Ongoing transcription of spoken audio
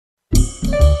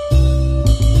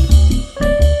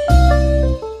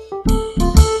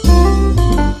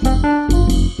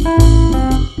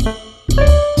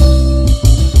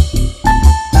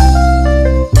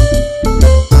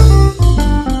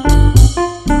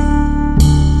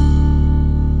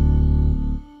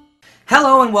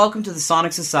Hello and welcome to the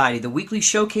Sonic Society, the weekly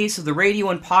showcase of the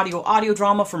radio and audio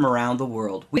drama from around the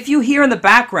world. If you hear in the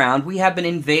background, we have been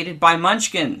invaded by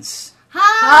munchkins.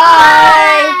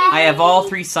 Hi! I have all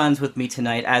three sons with me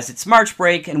tonight as it's March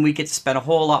break and we get to spend a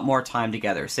whole lot more time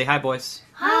together. Say hi, boys.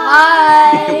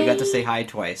 Hi! We got to say hi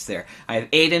twice there. I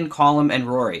have Aiden, Colum, and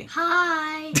Rory.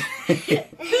 Hi!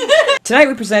 Tonight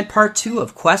we present part 2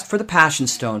 of Quest for the Passion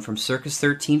Stone from Circus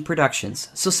 13 Productions.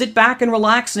 So sit back and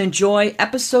relax and enjoy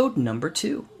episode number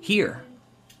 2 here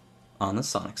on the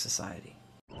Sonic Society.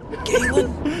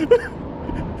 Galen?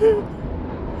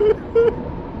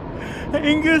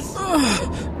 Angus?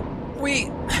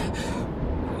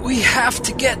 We have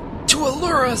to get to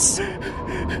Allura's.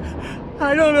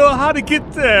 I don't know how to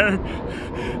get there.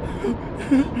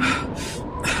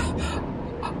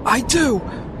 I do.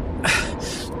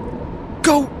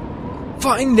 Go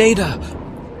find Nada.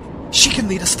 She can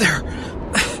lead us there.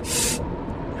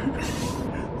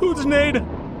 Who's Nada?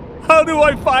 How do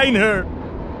I find her?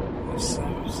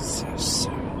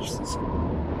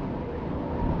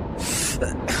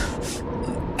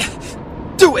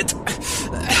 Do it!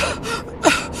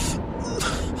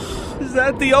 Is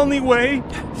that the only way?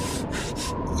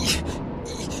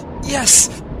 Yes.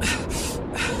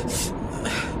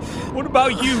 What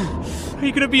about you? Are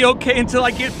you gonna be okay until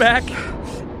I get back?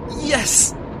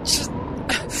 Yes.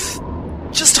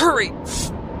 Just hurry.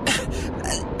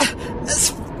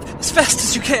 As fast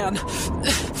as you can.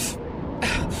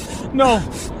 No.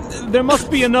 There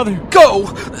must be another. Go!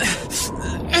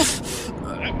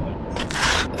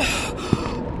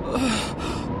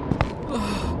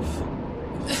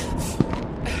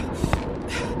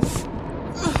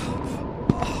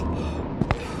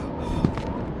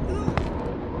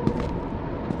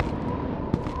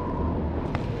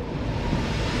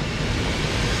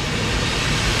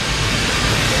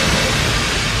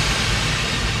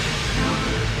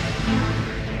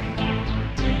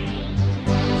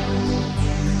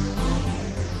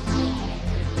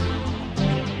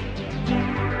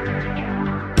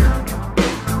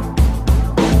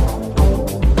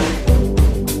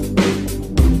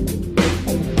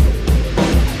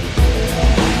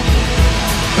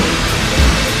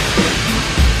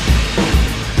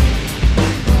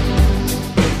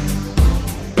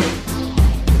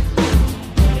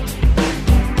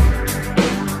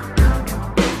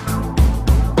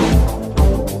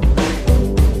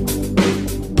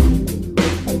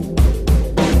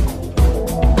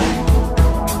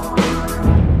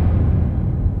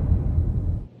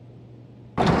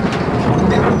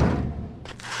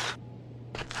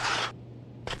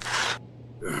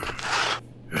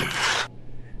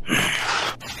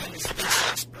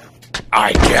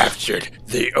 I captured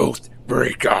the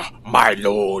Oathbreaker, my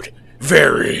lord,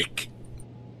 Varric.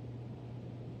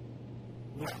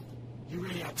 Well, you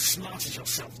really outsmarted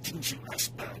yourself, didn't you,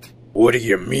 Iceberg? What do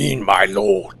you mean, my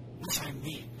lord? What I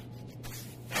mean,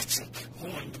 pathetic,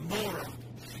 horned moron,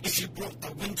 is you brought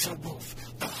the Winter Wolf,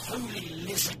 the holy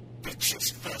lizard bitch's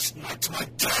first night to my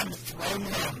damn throne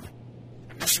room.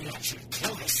 Unless we actually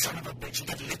kill this son of a bitch, he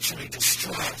could literally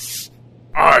destroy us.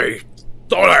 I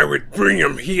thought I would bring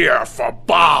him here for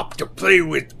Bob to play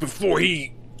with before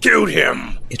he killed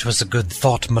him. It was a good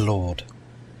thought, my lord.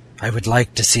 I would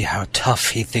like to see how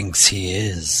tough he thinks he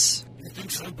is. You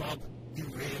think so, Bob? You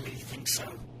really think so?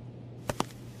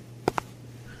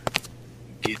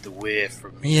 Get away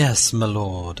from me. Yes, my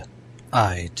lord.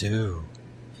 I do.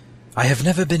 I have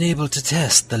never been able to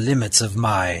test the limits of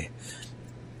my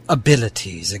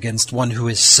abilities against one who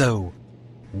is so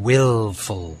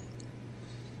willful.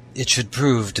 It should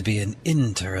prove to be an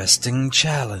interesting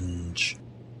challenge.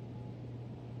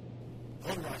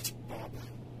 All right, Bob.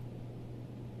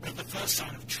 At the first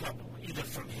sign of trouble, either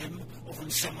from him or from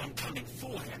someone coming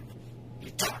for him,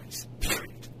 he dies,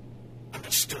 period.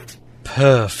 Understood?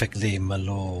 Perfectly, my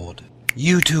lord.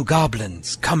 You two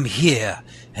goblins, come here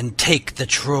and take the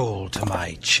troll to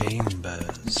my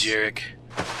chambers. Jarek,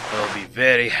 I'll be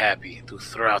very happy to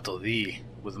throttle thee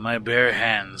with my bare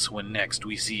hands when next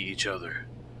we see each other.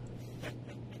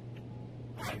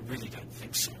 I really don't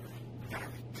think so,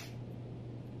 Varric.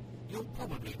 You'll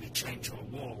probably be chained to a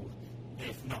wall.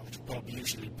 If not, Bob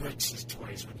usually breaks his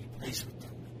toys when he plays with them.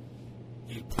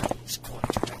 He plays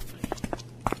quite roughly.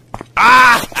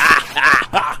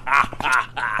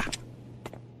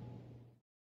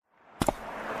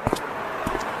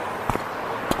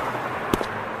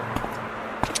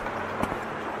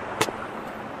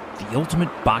 The ultimate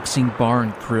boxing bar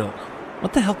and grill.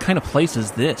 What the hell kind of place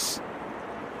is this?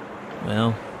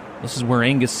 Well, this is where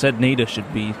Angus said Nada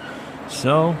should be,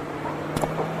 so...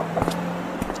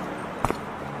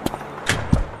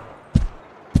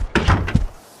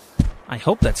 I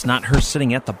hope that's not her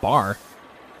sitting at the bar.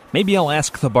 Maybe I'll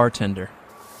ask the bartender.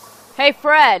 Hey,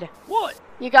 Fred. What?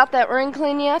 You got that ring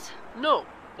clean yet? No.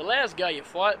 The last guy you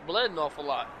fought bled an awful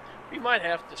lot. We might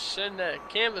have to send that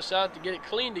canvas out to get it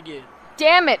cleaned again.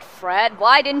 Damn it, Fred.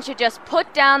 Why didn't you just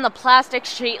put down the plastic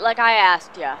sheet like I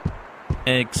asked you?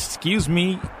 Excuse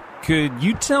me, could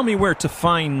you tell me where to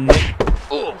find...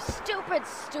 Oh!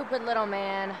 Stupid little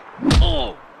man.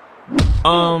 Oh!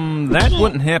 That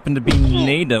wouldn't happen to be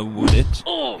Nada, would it?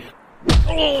 Oh!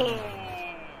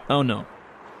 Oh, no.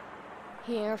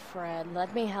 Here, Fred,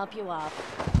 let me help you up.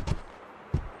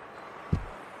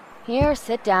 Here,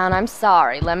 sit down. I'm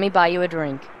sorry. Let me buy you a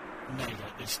drink.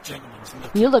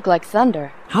 You look like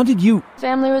Thunder. How did you...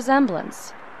 Family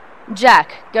resemblance.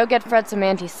 Jack, go get Fred some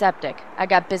antiseptic. I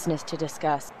got business to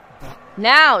discuss.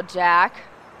 Now, Jack.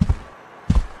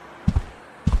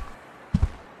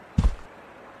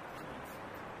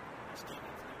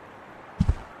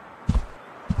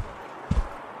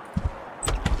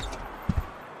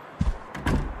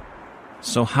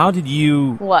 So how did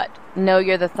you... What? Know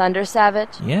you're the Thunder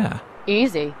Savage? Yeah.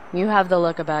 Easy. You have the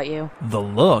look about you. The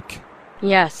look?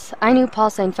 Yes, I knew Paul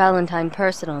St. Valentine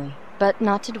personally. But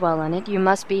not to dwell on it, you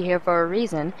must be here for a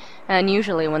reason. And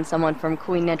usually when someone from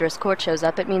Queen Nedra's court shows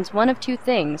up, it means one of two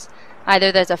things.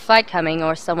 Either there's a fight coming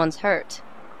or someone's hurt.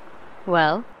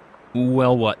 Well?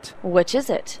 Well, what? Which is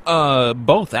it?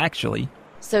 Both, actually.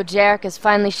 So Jarek is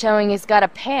finally showing he's got a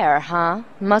pair, huh?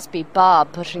 Must be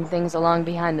Bob pushing things along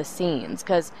behind the scenes,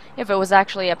 'cause if it was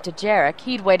actually up to Jarek,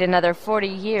 he'd wait another 40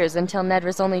 years until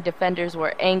Nedra's only defenders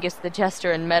were Angus the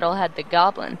Jester and Metalhead the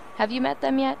Goblin. Have you met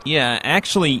them yet? Yeah,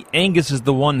 actually, Angus is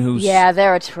the one who's... Yeah,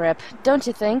 they're a trip, don't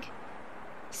you think?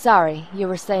 Sorry, you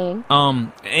were saying?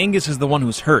 Angus is the one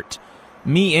who's hurt.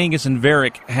 Me, Angus, and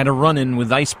Varric had a run-in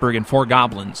with Iceberg and 4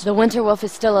 goblins. The Winter Wolf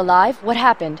is still alive? What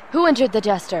happened? Who injured the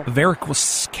Jester? Varric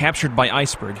was captured by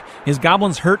Iceberg. His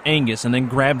goblins hurt Angus and then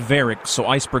grabbed Varric so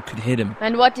Iceberg could hit him.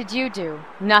 And what did you do?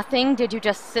 Nothing? Did you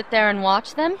just sit there and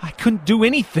watch them? I couldn't do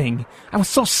anything. I was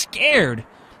so scared.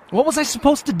 What was I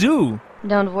supposed to do?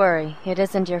 Don't worry, it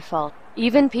isn't your fault.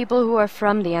 Even people who are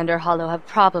from the Underhollow have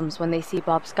problems when they see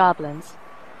Bob's goblins.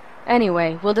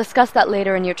 Anyway, we'll discuss that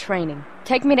later in your training.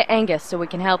 Take me to Angus so we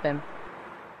can help him.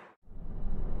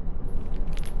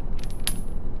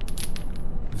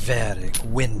 Varric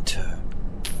Winter.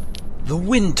 The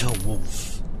Winter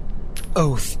Wolf.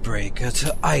 Oathbreaker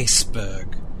to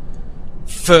Iceberg.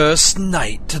 First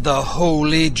Knight to the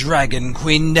Holy Dragon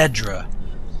Queen Nedra.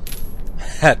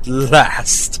 At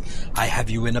last, I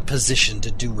have you in a position to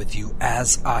do with you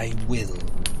as I will.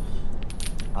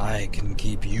 I can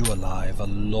keep you alive a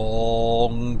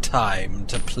long time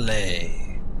to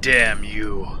play. Damn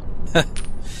you.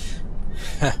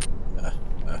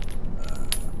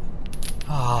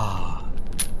 Ah,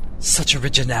 such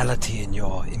originality in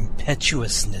your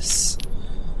impetuousness.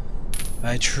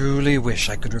 I truly wish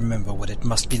I could remember what it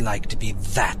must be like to be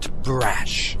that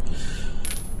brash.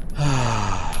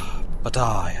 Ah, but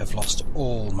I have lost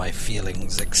all my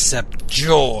feelings except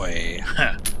joy.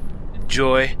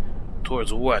 Joy?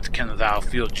 Towards what can thou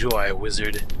feel joy,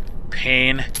 wizard?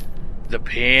 Pain? The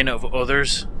pain of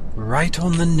others? Right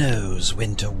on the nose,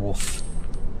 Winter Wolf.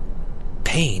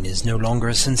 Pain is no longer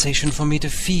a sensation for me to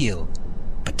feel,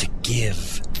 but to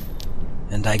give.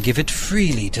 And I give it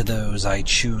freely to those I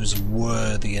choose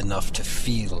worthy enough to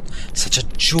feel such a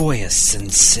joyous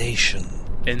sensation.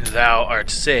 And thou art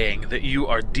saying that you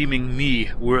are deeming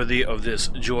me worthy of this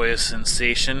joyous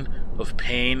sensation of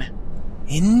pain?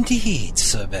 Indeed,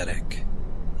 Sir Varric.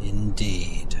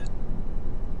 Indeed.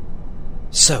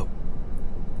 So,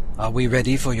 are we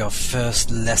ready for your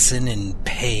first lesson in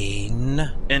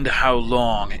pain? And how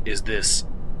long is this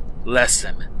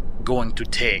lesson going to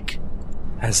take?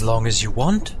 As long as you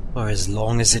want, or as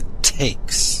long as it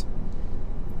takes.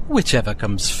 Whichever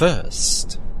comes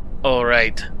first.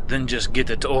 Alright, then just get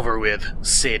it over with,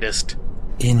 sadist.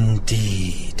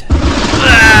 Indeed.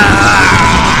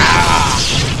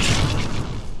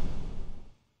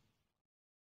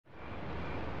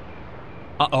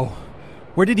 Uh-oh.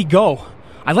 Where did he go?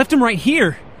 I left him right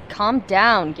here. Calm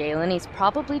down, Galen. He's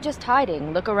probably just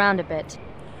hiding. Look around a bit.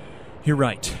 You're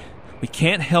right. We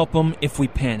can't help him if we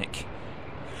panic.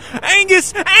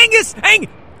 Angus! Angus!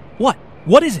 What?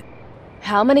 What is it?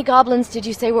 How many goblins did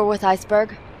you say were with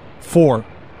Iceberg? 4.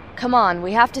 Come on,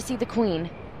 we have to see the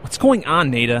Queen. What's going on,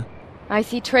 Nada? I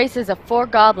see traces of 4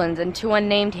 goblins and 2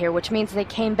 unnamed here, which means they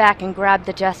came back and grabbed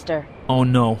the Jester. Oh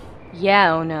no.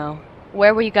 Yeah, oh no.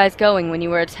 Where were you guys going when you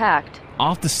were attacked?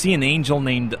 Off to see an angel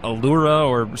named Allura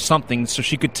or something so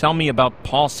she could tell me about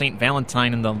Paul St.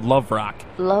 Valentine and the Love Rock.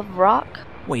 Love Rock?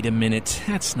 Wait a minute,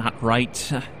 that's not right.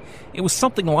 It was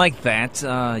something like that.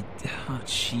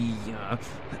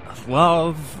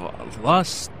 Love,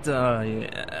 lust,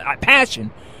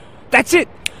 passion. That's it!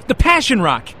 The passion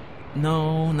rock!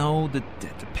 No, the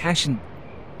passion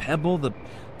pebble, the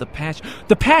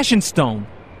passion stone.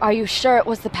 Are you sure it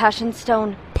was the passion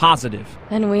stone? Positive.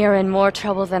 Then we are in more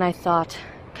trouble than I thought.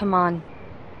 Come on.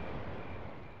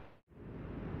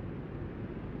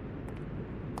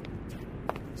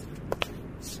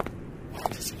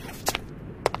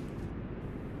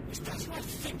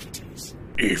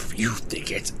 If you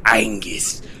think it's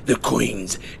Angus, the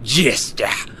Queen's jester,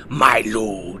 my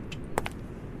lord.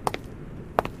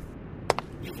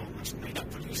 You've almost made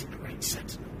up for losing the Great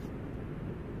Sentinel.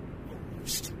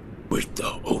 Almost. With the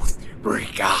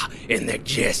Oathbreaker and the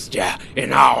jester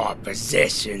in our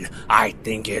possession, I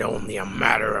think it only a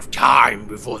matter of time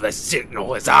before the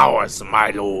Sentinel is ours,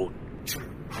 my lord. True,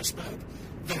 Iceberg.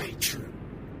 Very true.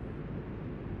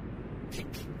 Pick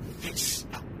this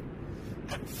up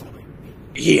and follow me.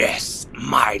 Yes,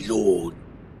 my lord.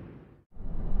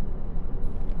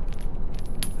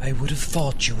 I would have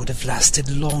thought you would have lasted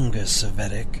longer, Sir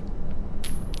Veric.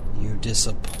 You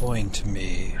disappoint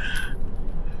me.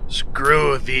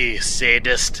 Screw thee,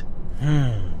 sadist.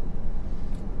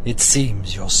 It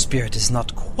seems your spirit is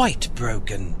not quite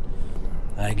broken.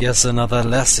 I guess another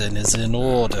lesson is in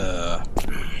order.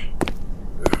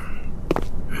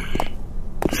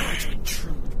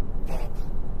 True, Bob.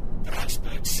 The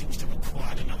iceberg seems to have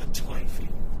acquired another toy for you.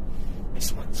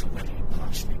 This one's already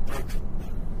partially broken.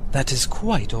 That is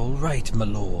quite all right, my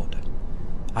lord.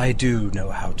 I do know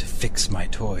how to fix my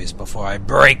toys before I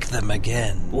break them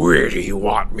again. Where do you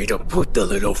want me to put the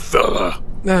little fella?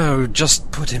 Oh,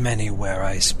 just put him anywhere,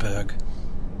 Iceberg.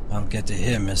 I'll get to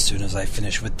him as soon as I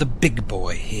finish with the big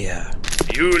boy here.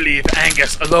 You leave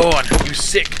Angus alone, you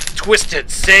sick, twisted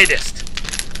sadist.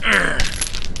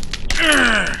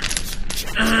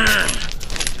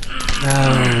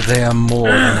 Oh, they are more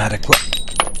than adequate.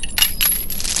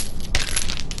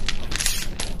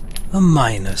 A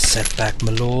minor setback,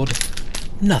 my lord.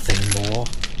 Nothing more.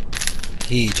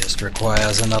 He just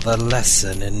requires another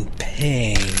lesson in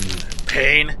pain.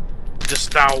 Pain?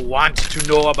 Dost thou want to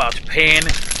know about pain?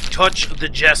 Touch the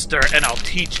jester, and I'll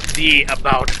teach thee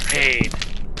about pain.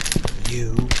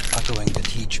 You are going to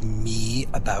teach me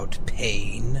about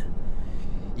pain?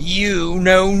 You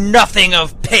know nothing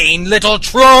of pain, little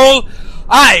troll!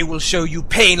 I will show you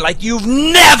pain like you've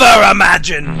never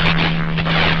imagined!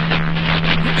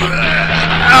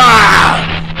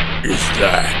 Is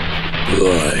that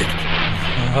blood?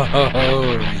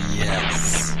 Oh,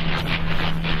 yes.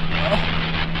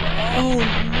 Oh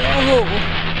no!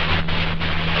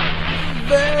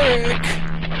 Veric!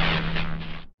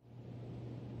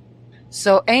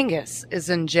 So Angus is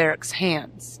in Jarrek's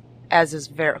hands, as is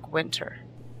Veric Winter.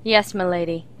 Yes,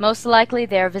 milady. Most likely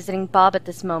they are visiting Bob at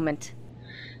this moment.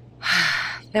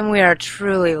 Then we are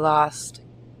truly lost.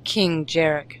 King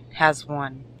Jarrek has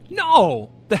won.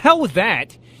 No! The hell with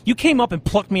that! You came up and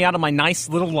plucked me out of my nice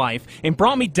little life and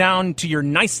brought me down to your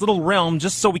nice little realm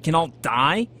just so we can all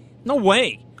die? No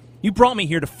way! You brought me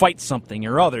here to fight something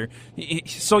or other,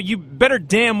 so you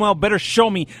damn well better show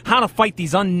me how to fight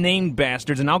these unnamed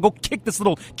bastards, and I'll go kick this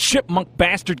little chipmunk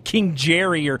bastard King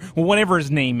Jerry or whatever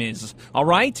his name is,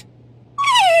 alright?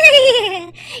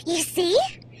 You see?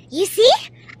 You see?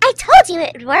 I told you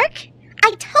it would work.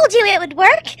 I told you it would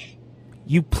work.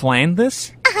 You planned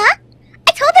this? Uh-huh.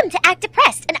 I told them to act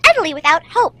depressed and utterly without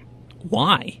hope.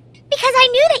 Why? Because I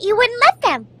knew that you wouldn't let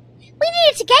them. We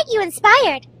needed to get you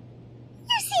inspired.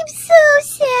 You seem so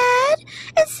sad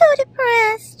and so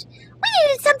depressed. We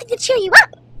needed something to cheer you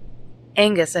up.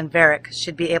 Angus and Veric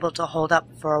should be able to hold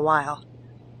up for a while.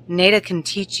 Nada can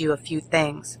teach you a few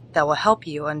things that will help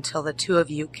you until the two of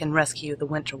you can rescue the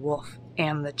Winter Wolf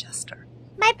and the Jester.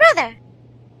 My brother.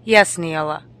 Yes,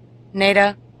 Neola.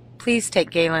 Nada, please take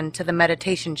Galen to the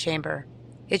meditation chamber.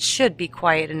 It should be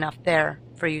quiet enough there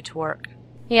for you to work.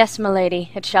 Yes,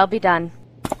 milady. It shall be done.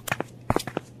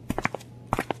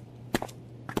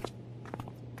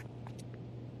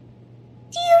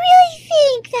 Do you really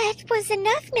think that was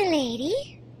enough,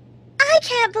 milady? I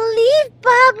can't believe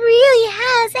Bob really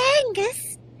has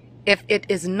Angus. If it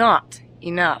is not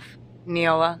enough,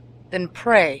 Neola, then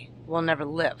pray we'll never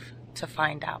live to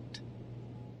find out.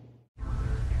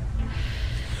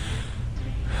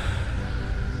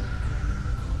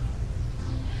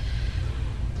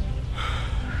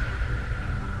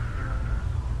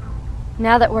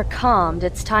 Now that we're calmed,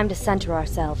 it's time to center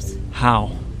ourselves.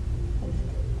 How?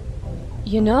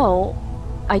 You know,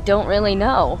 I don't really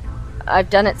know. I've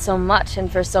done it so much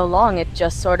and for so long it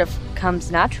just sort of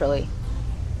comes naturally.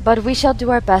 But we shall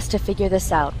do our best to figure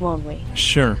this out, won't we?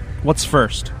 Sure. What's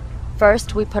first?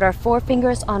 First, we put our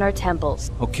forefingers on our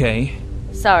temples. Okay.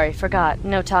 Sorry, forgot.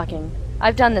 No talking.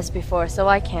 I've done this before, so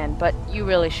I can, but you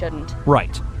really shouldn't.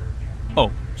 Right.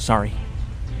 Oh, sorry.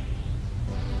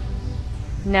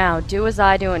 Now, do as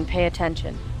I do and pay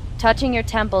attention. Touching your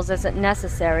temples isn't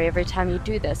necessary every time you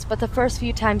do this, but the first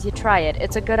few times you try it,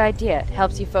 it's a good idea. It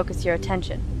helps you focus your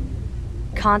attention.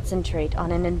 Concentrate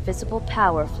on an invisible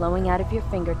power flowing out of your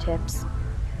fingertips,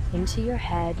 into your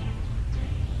head,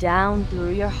 down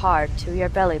through your heart to your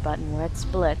belly button where it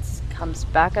splits, comes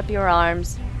back up your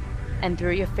arms, and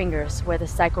through your fingers where the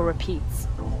cycle repeats.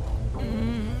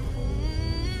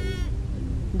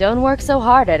 Don't work so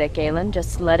hard at it, Galen.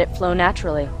 Just let it flow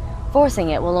naturally. Forcing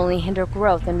it will only hinder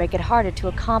growth and make it harder to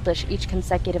accomplish each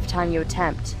consecutive time you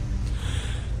attempt.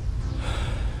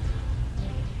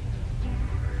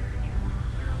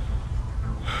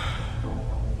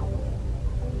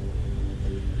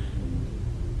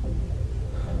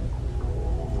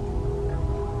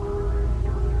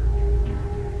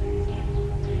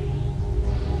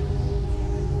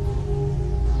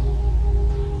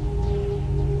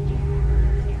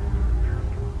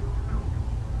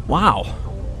 Wow.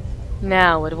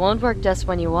 Now, it won't work just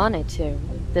when you want it to.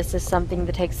 This is something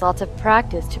that takes lots of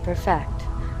practice to perfect.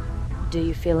 Do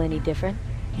you feel any different?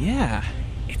 Yeah,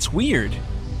 it's weird.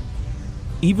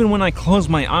 Even when I close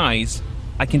my eyes,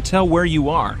 I can tell where you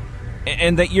are,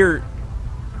 and that you're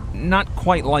not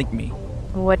quite like me.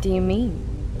 What do you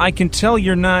mean? I can tell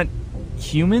you're not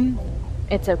human?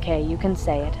 It's okay, you can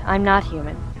say it. I'm not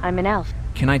human. I'm an elf.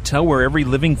 Can I tell where every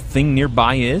living thing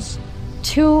nearby is?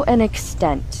 To an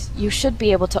extent. You should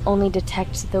be able to only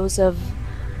detect those of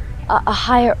a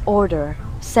higher order,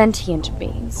 sentient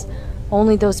beings.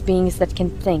 Only those beings that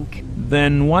can think.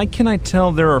 Then why can I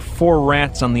tell there are 4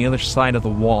 rats on the other side of the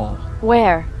wall?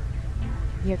 Where?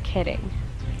 You're kidding.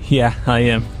 Yeah, I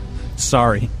am.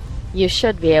 Sorry. You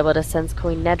should be able to sense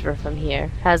Queen Nedra from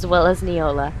here, as well as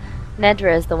Neola.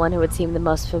 Nedra is the one who would seem the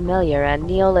most familiar, and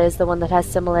Neola is the one that has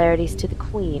similarities to the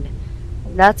Queen.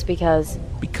 That's because...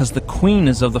 Because the Queen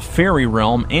is of the fairy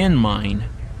realm and mine.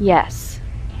 Yes.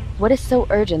 What is so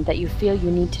urgent that you feel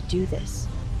you need to do this?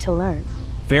 To learn?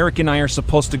 Varric and I are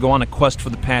supposed to go on a quest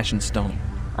for the Passion Stone.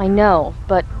 I know,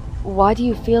 but why do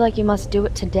you feel like you must do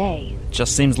it today?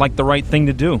 Just seems like the right thing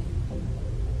to do.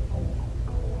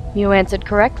 You answered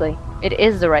correctly. It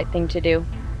is the right thing to do.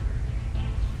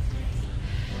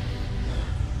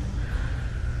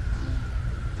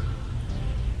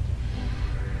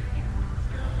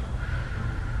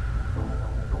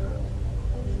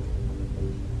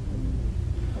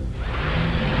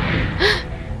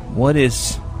 What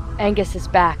is... Angus is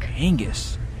back.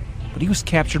 Angus? But he was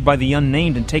captured by the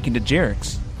Unnamed and taken to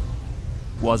Jarrett's.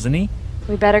 Wasn't he?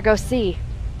 We better go see.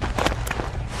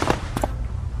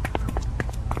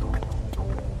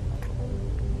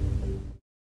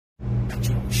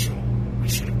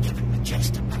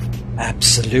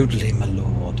 Absolutely, my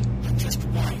lord.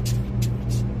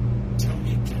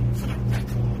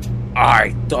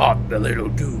 I thought the little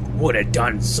dude would have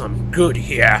done some good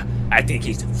here. I think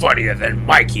he's funnier than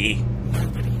Mikey.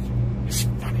 Nobody is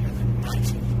funnier than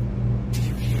Mikey. Do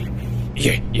you hear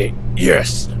me?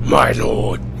 Yes, my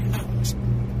lord.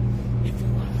 If you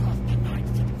were half the knight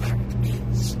that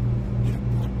Varric is, you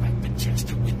brought back the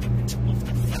jester with the Winter Wolf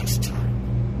the first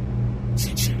time.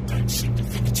 Since you don't seem to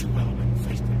think too well when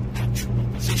faced with actual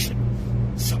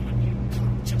opposition, someone you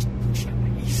can't just push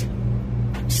over easily,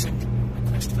 I'm sending you a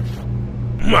request for help.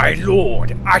 My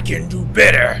lord, I can do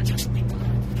better. Just be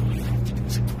glad that all you have to do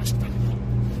is a quest for help.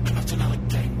 And after another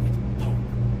game with Bob,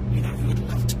 you know who would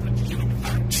love to put you and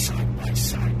Varric side by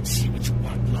side and see which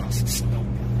one lasts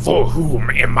longer. For whom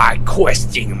am I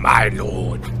questing, my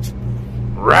lord?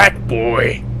 Rat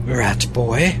Boy? Rat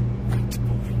Boy?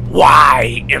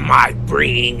 Why am I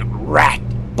bringing Rat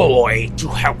Boy to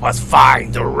help us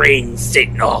find the Ring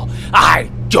Signal? I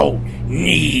don't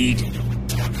need...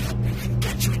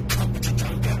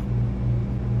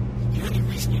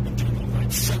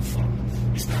 So far,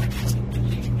 is that it hasn't been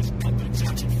leading his goblins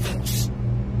out in force.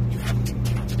 You haven't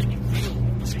encountered any real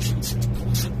opposition since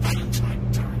Paul's at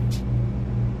Valentine died.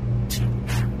 Till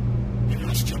now, you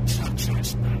lost your touch,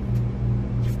 Iceman.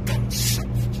 You've gone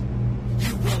soft.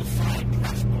 You will find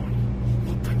Rathboy.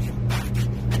 You'll bring him back,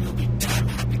 and you'll be damn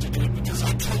happy to do it because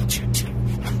I told you to.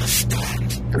 Understand?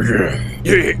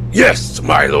 Yes,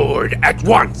 my lord. At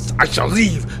once. I shall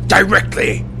leave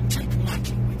directly. Take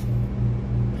Mikey with you.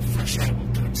 The fresh air will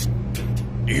do it some good.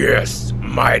 Yes,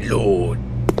 my lord.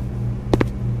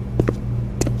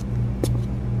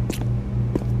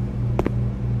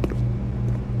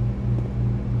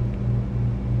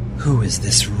 Who is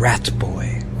this rat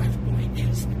boy? Rat boy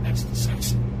is the best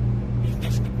assassin. He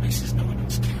does the places no one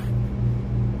else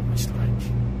can. Almost like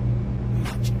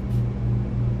magic.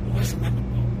 Always remember,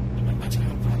 Bob, no matter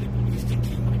how valuable you think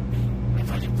he might be, I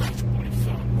value rat boy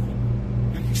far more.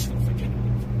 You're useful for getting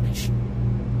information.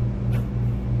 No.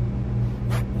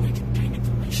 Rat boy can gain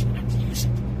information and use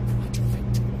it quite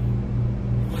effectively.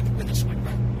 He worked with us when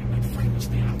Rat boy made famous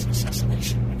the art of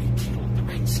assassination when he killed the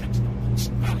main sentinel,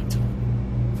 St. Valentine.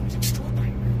 It was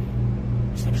extraordinary,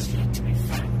 really. So it's yet to be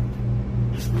found.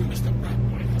 There's rumors that Rat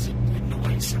boy has it hidden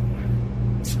away somewhere,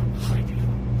 in some hidey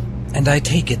hole. And I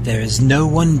take it there is no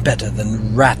one better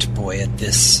than Rat Boy at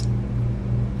this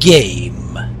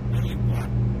game. Only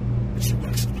one, but she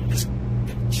works for the lizard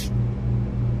bitch.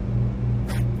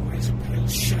 Rat boy is a pale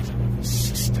shadow of his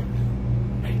sister,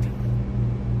 Maiden.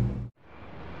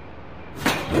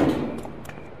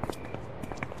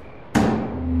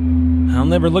 I'll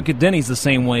never look at Denny's the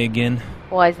same way again.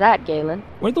 Why's that, Galen?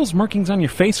 Where'd those markings on your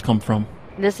face come from?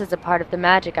 This is a part of the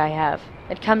magic I have.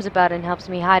 It comes about and helps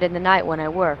me hide in the night when I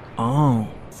work. Oh,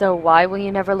 So why will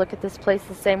you never look at this place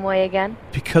the same way again?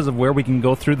 because of where we can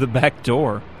go through the back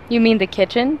door. You mean the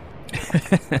kitchen?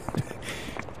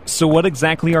 So what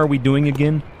exactly are we doing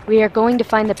again? We are going to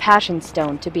find the Passion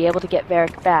Stone to be able to get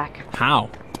Varric back. How?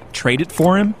 Trade it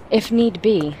for him? If need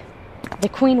be. The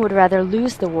Queen would rather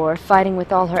lose the war fighting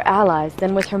with all her allies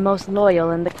than with her most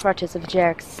loyal in the clutches of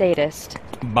Jarrek's sadist.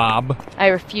 Bob? I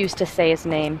refuse to say his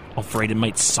name. Afraid it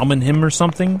might summon him or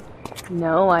something?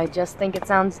 No, I just think it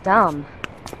sounds dumb.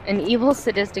 An evil,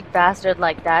 sadistic bastard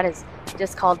like that is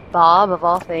just called Bob of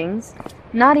all things.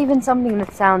 Not even something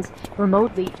that sounds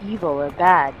remotely evil or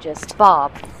bad, just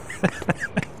Bob.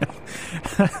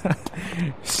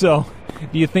 So,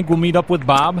 do you think we'll meet up with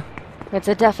Bob? It's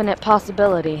a definite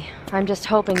possibility. I'm just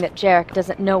hoping that Jarek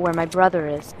doesn't know where my brother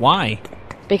is. Why?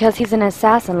 Because he's an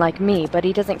assassin like me, but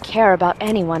he doesn't care about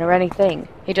anyone or anything.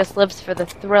 He just lives for the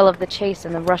thrill of the chase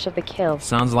and the rush of the kill.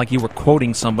 Sounds like you were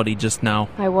quoting somebody just now.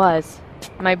 I was.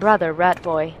 My brother, Rat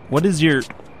Boy. What is your...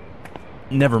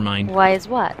 Never mind. Why is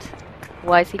what?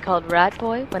 Why is he called Rat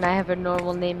Boy when I have a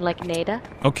normal name like Neda?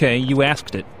 Okay, you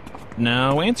asked it.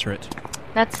 Now answer it.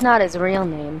 That's not his real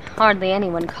name. Hardly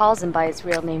anyone calls him by his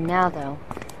real name now, though.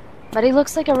 But he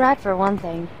looks like a rat for one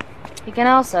thing. He can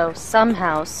also,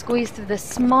 somehow, squeeze through the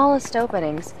smallest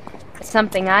openings.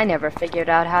 Something I never figured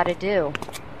out how to do.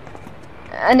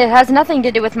 And it has nothing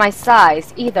to do with my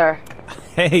size, either.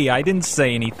 Hey, I didn't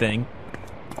say anything.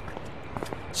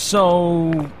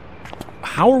 So...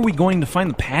 how are we going to find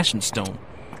the Passion Stone?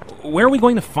 Where are we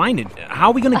going to find it? How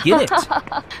are we going to get it?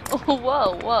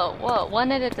 Whoa.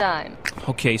 One at a time.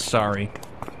 Okay, sorry.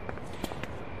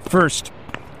 First,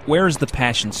 where is the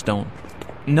Passion Stone?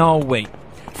 No, wait.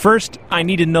 First, I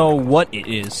need to know what it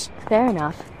is. Fair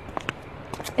enough.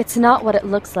 It's not what it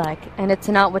looks like, and it's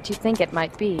not what you think it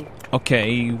might be.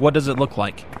 Okay, what does it look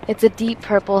like? It's a deep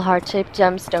purple heart-shaped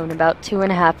gemstone about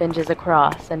 2.5 inches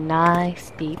across, a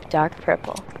nice, deep, dark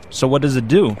purple. So what does it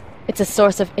do? It's a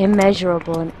source of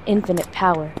immeasurable and infinite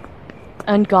power.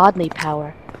 Ungodly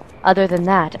power. Other than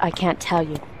that, I can't tell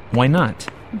you. Why not?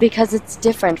 Because it's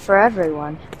different for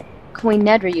everyone. Queen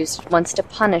Nedra used it once to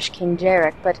punish King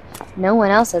Jarek, but no one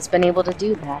else has been able to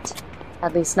do that.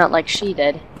 At least not like she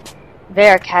did.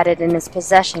 Varric had it in his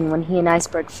possession when he and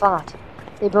Iceberg fought.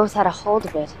 They both had a hold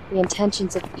of it, the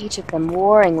intentions of each of them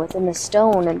warring within the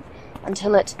stone and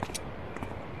until it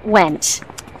went.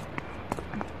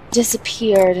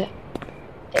 Disappeared.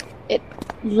 It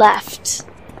left.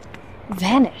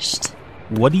 Vanished.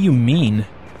 What do you mean?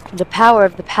 The power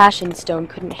of the Passion Stone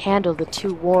couldn't handle the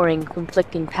two warring,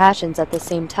 conflicting passions at the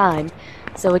same time,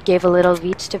 so it gave a little of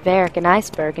each to Varric and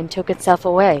Iceberg and took itself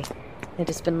away. It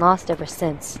has been lost ever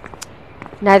since.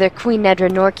 Neither Queen Nedra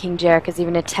nor King Jarek has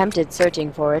even attempted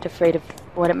searching for it, afraid of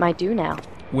what it might do now.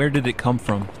 Where did it come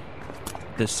from?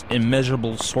 This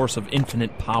immeasurable source of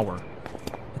infinite power.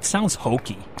 It sounds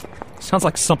hokey. Sounds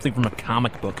like something from a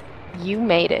comic book. You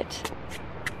made it.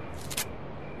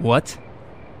 What?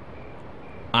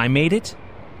 I made it?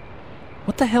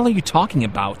 What the hell are you talking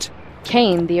about?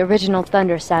 Cain, the original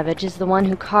Thunder Savage, is the one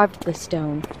who carved the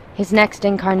stone. His next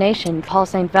incarnation, Paul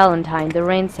St. Valentine, the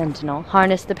Rain Sentinel,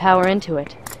 harnessed the power into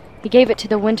it. He gave it to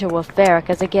the Winter Wolf Varric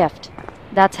as a gift.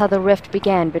 That's how the rift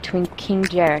began between King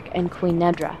Jarek and Queen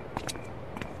Nedra.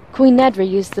 Queen Nedra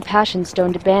used the Passion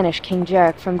Stone to banish King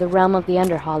Jarek from the realm of the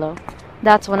Underhollow.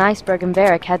 That's when Iceberg and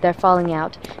Varric had their falling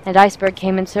out, and Iceberg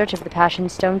came in search of the Passion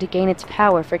Stone to gain its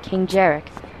power for King Jarek.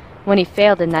 When he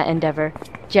failed in that endeavor,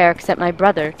 Jarek sent my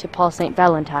brother to Paul St.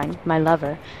 Valentine, my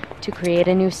lover, to create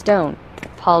a new stone.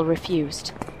 Paul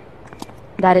refused.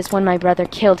 That is when my brother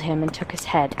killed him and took his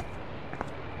head.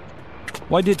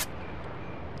 Why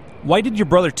did your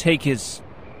brother take his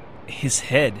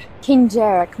head? King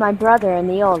Jarek, my brother, and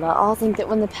Neola all think that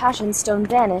when the Passion Stone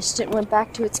vanished, it went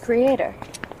back to its creator.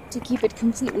 To keep it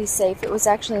completely safe, it was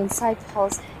actually inside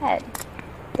Paul's head.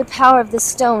 The power of the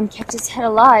stone kept his head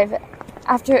alive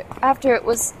after it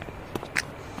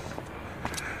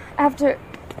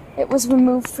was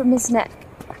removed from his neck.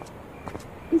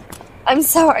 I'm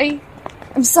sorry.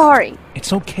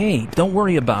 It's okay. Don't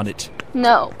worry about it.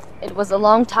 No, it was a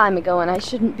long time ago and I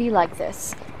shouldn't be like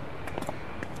this.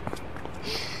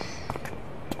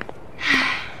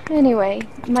 Anyway,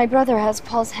 my brother has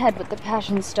Paul's head with the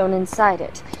Passion Stone inside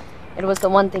it. It was the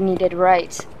one thing he did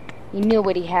right. He knew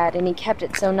what he had and he kept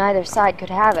it so neither side could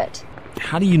have it.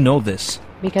 How do you know this?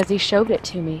 Because he showed it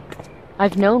to me.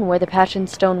 I've known where the Passion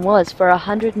Stone was for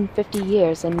 150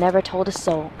 years and never told a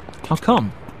soul. How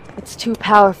come? It's too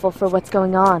powerful for what's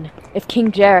going on. If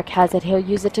King Jarek has it, he'll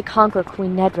use it to conquer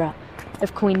Queen Nedra.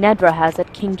 If Queen Nedra has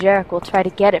it, King Jarek will try to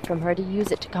get it from her to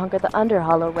use it to conquer the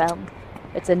Underhollow realm.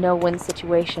 It's a no-win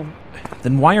situation.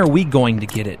 Then why are we going to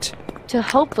get it? To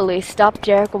hopefully stop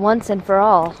Jarek once and for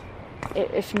all.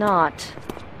 If not...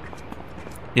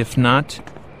 If not?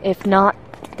 If not,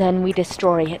 then we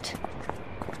destroy it.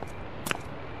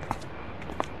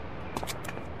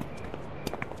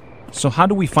 So how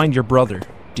do we find your brother?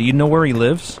 Do you know where he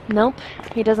lives? Nope.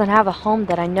 He doesn't have a home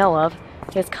that I know of.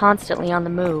 He's constantly on the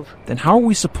move. Then how are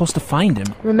we supposed to find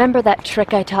him? Remember that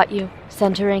trick I taught you?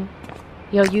 Centering?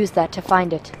 You'll use that to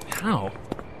find it. How?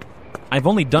 I've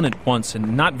only done it once,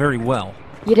 and not very well.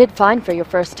 You did fine for your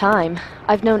first time.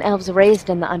 I've known elves raised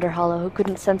in the Underhollow who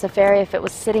couldn't sense a fairy if it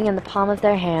was sitting in the palm of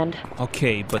their hand.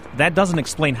 Okay, but that doesn't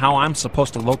explain how I'm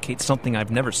supposed to locate something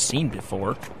I've never seen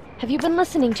before. Have you been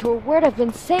listening to a word I've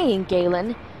been saying,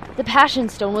 Galen? The Passion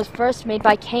Stone was first made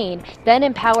by Cain, then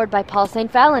empowered by Paul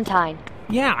St. Valentine.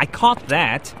 Yeah, I caught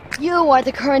that. You are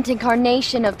the current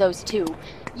incarnation of those two.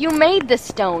 You made the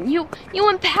stone. You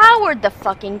empowered the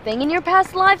fucking thing in your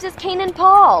past lives as Cain and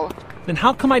Paul. Then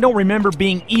how come I don't remember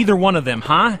being either one of them,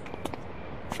 huh?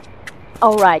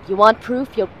 Alright, you want proof?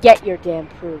 You'll get your damn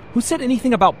proof. Who said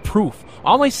anything about proof?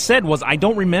 All I said was I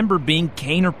don't remember being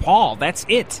Cain or Paul. That's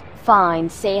it. Fine,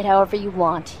 say it however you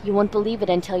want. You won't believe it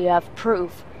until you have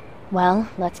proof. Well,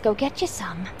 let's go get you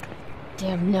some.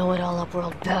 Damn know-it-all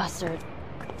upworld bastard.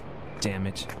 Damn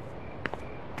it.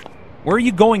 Where are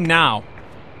you going now?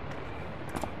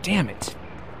 Damn it.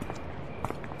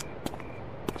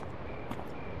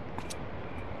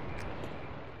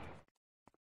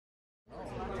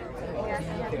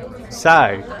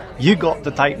 So, you got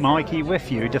to take Mikey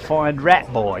with you to find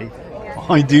Rat Boy.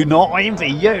 I do not envy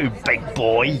you, big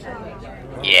boy.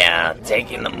 Yeah,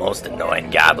 taking the most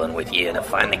annoying goblin with you to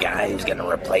find the guy who's gonna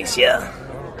replace you.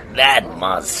 That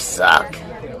must suck.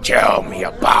 Tell me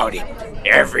about it.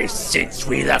 Ever since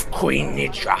we left Queen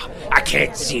Nidra, I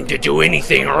can't seem to do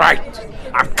anything right.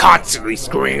 I'm constantly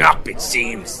screwing up, it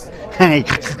seems. Hey,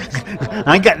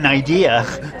 I got an idea.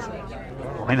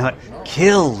 Why not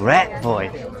kill Rat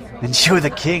Boy and show the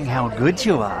king how good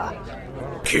you are?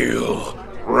 Kill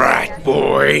Rat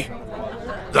Boy?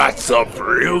 That's a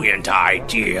brilliant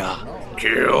idea.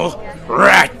 Kill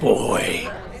Rat Boy.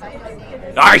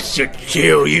 I should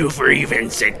kill you for even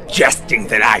suggesting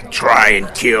that I try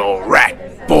and kill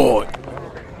Rat Boy.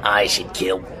 I should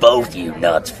kill both you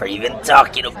nuts for even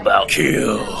talking about...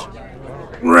 Kill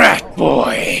Rat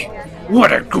Boy.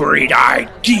 What a great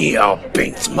idea,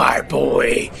 Binks, my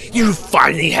boy. You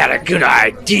finally had a good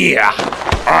idea.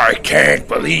 I can't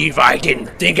believe I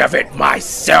didn't think of it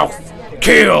myself.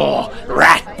 Kill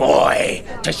Rat Boy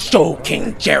to show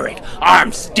King Jarek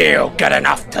I'm still good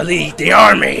enough to lead the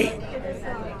army.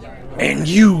 And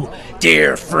you,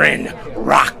 dear friend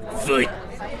Rockfoot,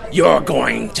 you're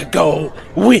going to go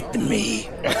with me.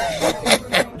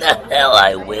 The hell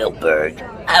I will, Berg.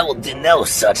 I will do no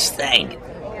such thing.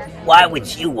 Why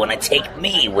would you want to take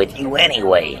me with you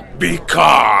anyway?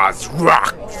 Because,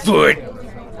 Rockfoot,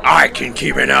 I can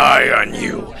keep an eye on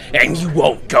you, and you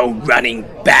won't go running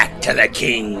back to the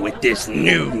king with this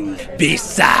news.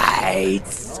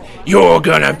 Besides, you're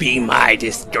gonna be my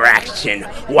distraction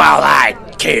while I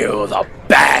kill the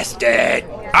bastard.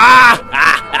 Ah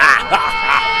ha ha ha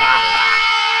ha!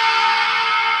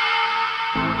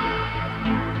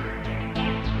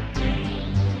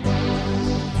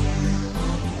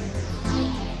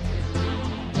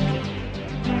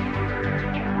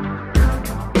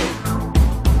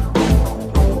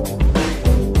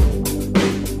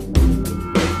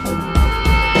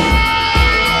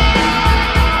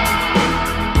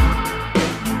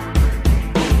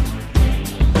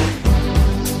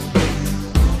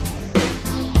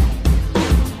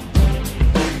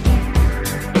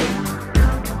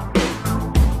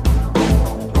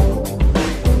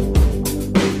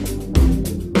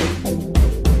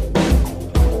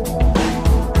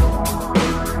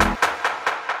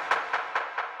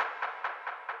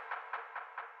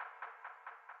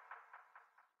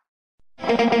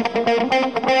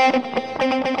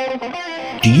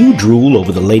 Do you drool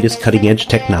over the latest cutting-edge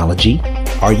technology?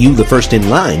 Are you the first in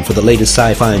line for the latest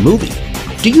sci-fi movie?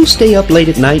 Do you stay up late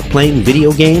at night playing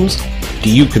video games? Do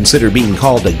you consider being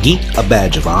called a geek a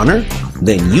badge of honor?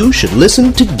 Then you should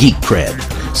listen to Geek Cred.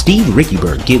 Steve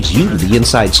Rickyberg gives you the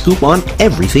inside scoop on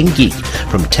everything geek.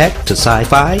 From tech to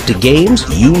sci-fi to games,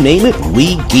 you name it,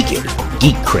 we geek it.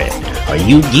 Geek Cred. Are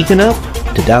you geek enough?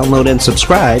 To download and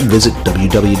subscribe, visit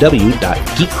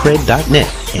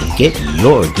www.geekcred.net and get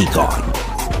your geek on.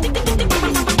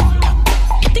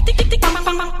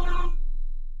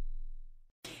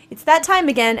 It's that time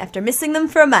again after missing them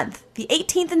for a month. The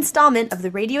 18th installment of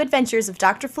the Radio Adventures of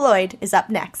Dr. Floyd is up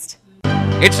next.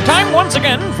 It's time once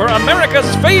again for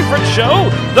America's favorite show,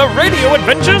 The Radio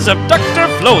Adventures of Dr.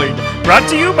 Floyd, brought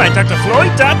to you by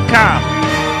drfloyd.com.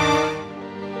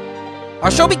 Our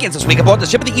show begins this week aboard the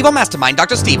ship of the evil mastermind,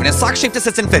 Dr. Steve, and his sock-shaped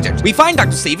assistant Fidget. We find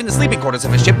Dr. Steve in the sleeping quarters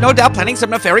of his ship, no doubt planning some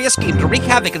nefarious scheme to wreak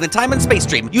havoc in the time and space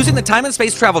stream, using the time and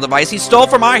space travel device he stole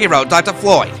from our hero, Dr.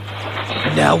 Floyd.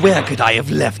 Now, where could I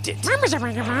have left it?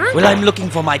 Well, I'm looking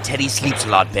for my Teddy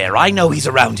Sleeps-a-Lot bear. I know he's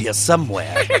around here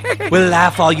somewhere. Well,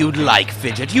 laugh all you'd like,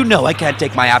 Fidget. You know I can't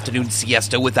take my afternoon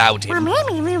siesta without him.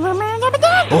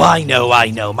 Oh, I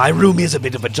know. My room is a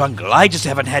bit of a jungle. I just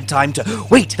haven't had time to...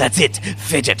 Wait, that's it.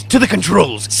 Fidget, to the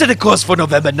controls. Set a course for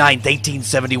November 9th,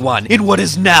 1871, in what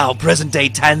is now present-day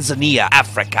Tanzania,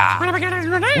 Africa.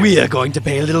 We are going to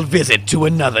pay a little visit to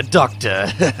another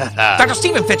doctor. Dr.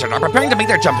 Steve and Fidget are preparing to make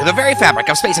their jump through the very fabric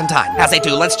of space and time. As they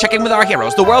do, let's check in with our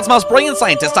heroes, the world's most brilliant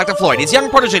scientist, Dr. Floyd, his young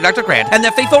protege, Dr. Grant, and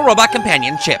their faithful robot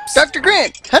companion, Chips. Dr.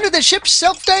 Grant, how did the ship's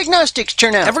self-diagnostics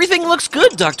turn out? Everything looks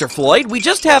good, Dr. Floyd. We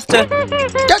just have to...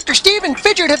 Dr. Steve and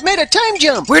Fidget have made a time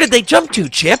jump. Where did they jump to,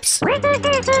 Chips?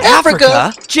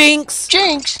 Africa? Jinx?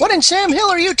 Jinx? What in Sam Hill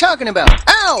are you talking about?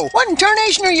 Ow! What in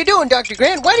tarnation are you doing, Dr.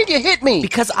 Grant? Why did you hit me?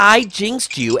 Because I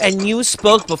jinxed you, and you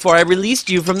spoke before I released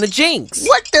you from the jinx.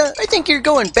 What the? I think you're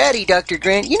going batty, Dr.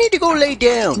 Grant. You need to go lay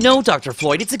down. No, Dr.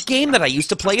 Floyd, it's a game that I used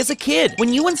to play as a kid.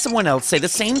 When you and someone else say the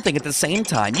same thing at the same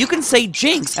time, you can say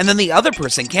jinx, and then the other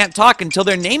person can't talk until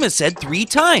their name is said 3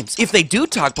 times. If they do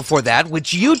talk before that,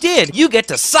 which you did, you get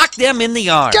to sock them in the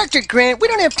arm. Dr. Grant, we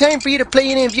don't have time for you to play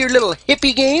any of your little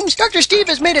hippie games. Dr. Steve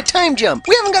has made a time jump.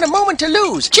 We haven't got a moment to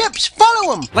lose. Chips,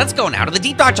 follow him. Let's go now to the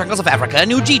deep dark jungles of Africa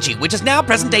and Ujiji, which is now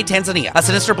present-day Tanzania. A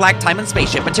sinister black time and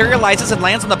spaceship materializes and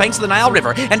lands on the banks of the Nile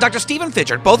River, and Dr. Steve and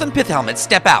Fidget, both in pith helmets,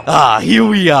 step out. Ah, here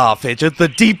we are, Fidget, the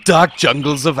deep dark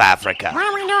jungles of Africa. What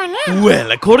are we doing now?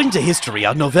 Well, according to history,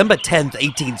 on November 10th,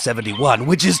 1871,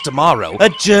 which is tomorrow, a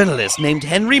journalist named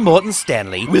Henry Morton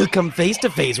Stanley will come face to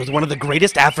face with one of the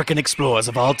greatest African explorers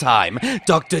of all time,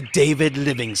 Dr. David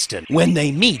Livingstone. When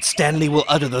they meet, Stanley will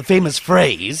utter the famous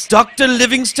phrase, "Dr.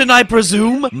 Livingstone, I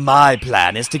presume?" My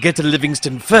plan is to get to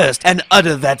Livingstone first and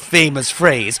utter that famous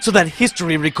phrase so that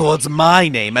history records my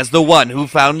name as the one who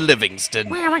found Livingstone.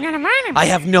 Where are we gonna find him? I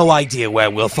have no idea where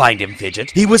we'll find him,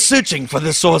 Fidget. He was searching for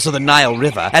the source of the Nile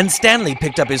River, and Stanley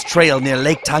picked up his trail near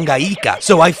Lake Tanganyika,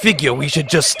 so I figure we should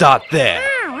just start there.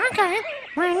 Oh, okay.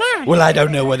 Where now? Well, I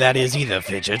don't know where that is either,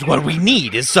 Fidget. What we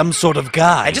need is some sort of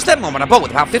guide. At just that moment, a boat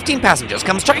with about 15 passengers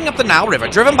comes trucking up the Nile River,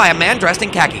 driven by a man dressed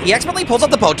in khaki. He expertly pulls up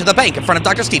the boat to the bank in front of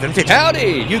Dr. Steve and Fidget.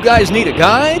 Howdy! You guys need a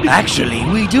guide? Actually,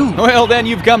 we do. Well, then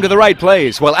you've come to the right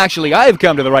place. Well, actually, I've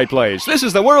come to the right place. This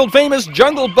is the world-famous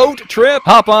Jungle Boat Trip.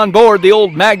 Hop on board the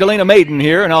old Magdalena Maiden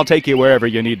here, and I'll take you wherever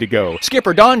you need to go.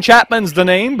 Skipper Don Chapman's the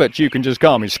name, but you can just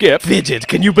call me Skip. Fidget,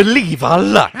 can you believe our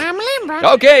luck? I'm limber.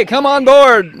 Okay, come on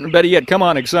board. Better yet, come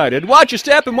on excited. Watch your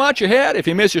step and watch your head. If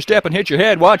you miss your step and hit your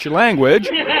head, watch your language.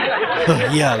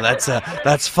 Yeah,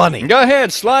 that's funny. Go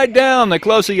ahead, slide down. The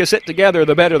closer you sit together,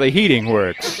 the better the heating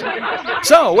works.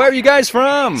 So, where are you guys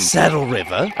from? Saddle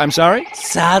River. I'm sorry?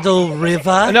 Saddle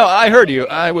River? No, I heard you.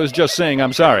 I was just saying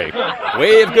I'm sorry.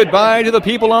 Wave goodbye to the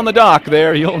people on the dock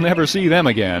there. You'll never see them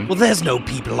again. Well, there's no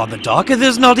people on the dock, and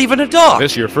there's not even a dock.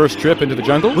 This your first trip into the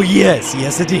jungle? Well,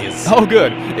 yes, it is. Oh,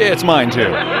 good. It's mine,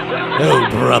 too. Oh,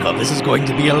 brother, this is going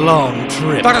to be a long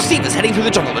trip. Dr. Steve is heading through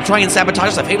the jungle to try and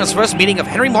sabotage the famous first meeting of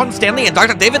Henry Morton Stanley and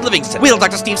Dr. David Livingstone. Will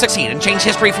Dr. Steve succeed and change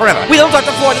history forever? Will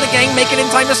Dr. Floyd and the gang make it in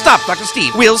time to stop Dr.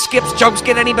 Steve? Will Skip's jokes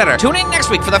get any better? Tune in next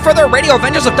week for the further Radio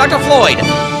Adventures of Dr. Floyd.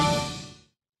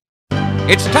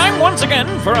 It's time once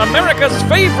again for America's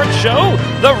favorite show,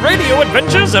 The Radio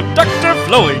Adventures of Dr.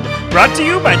 Floyd, brought to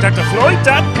you by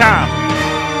drfloyd.com.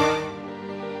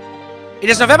 It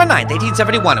is November 9th,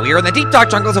 1871. We are in the deep dark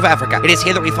jungles of Africa. It is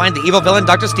here that we find the evil villain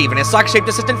Dr. Steve and his sock-shaped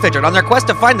assistant Fidget on their quest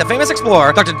to find the famous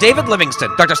explorer, Dr. David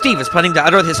Livingstone. Dr. Steve is planning to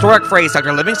utter the historic phrase,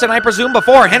 Dr. Livingstone, I presume,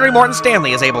 before Henry Morton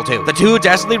Stanley is able to. The two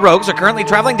dastardly rogues are currently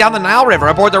traveling down the Nile River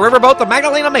aboard the riverboat the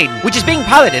Magdalena Maiden, which is being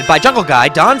piloted by jungle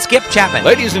guide Don Skip Chapman.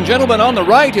 Ladies and gentlemen, on the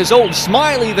right is old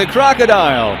Smiley the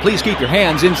crocodile. Please keep your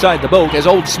hands inside the boat, as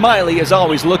old Smiley is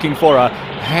always looking for a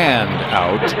hand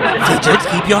out. Fidget,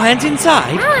 keep your hands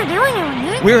inside.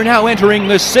 We're now entering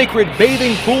the sacred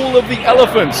bathing pool of the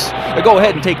elephants. Go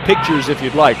ahead and take pictures if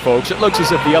you'd like, folks. It looks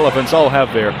as if the elephants all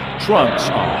have their trunks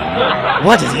on.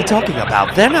 What is he talking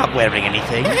about? They're not wearing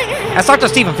anything. As Dr.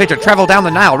 Steve and Fidget travel down the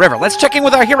Nile River, let's check in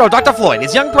with our hero, Dr. Floyd,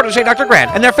 his young protege, Dr.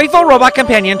 Grant, and their faithful robot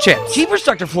companion, Chips. Jeepers,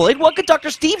 Dr. Floyd, what could Dr.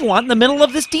 Steve want in the middle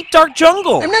of this deep, dark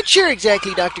jungle? I'm not sure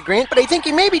exactly, Dr. Grant, but I think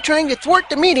he may be trying to thwart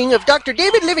the meeting of Dr.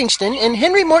 David Livingstone and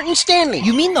Henry Morton Stanley.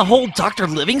 You mean the whole Dr.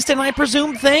 Livingstone, I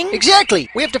presume, thing? Exactly.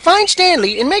 We have to find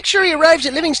Stanley and make sure he arrives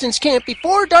at Livingstone's camp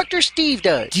before Dr. Steve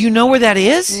does. Do you know where that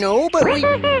is? No, but we...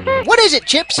 What is it,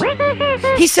 Chips?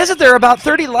 He says that there are about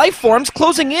 30 life forms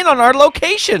closing in on our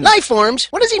location. Life forms?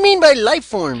 What does he mean by life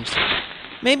forms?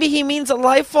 Maybe he means a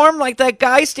life form like that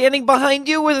guy standing behind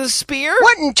you with a spear?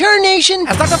 What in tarnation?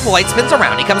 As Dr. Floyd spins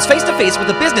around, he comes face to face with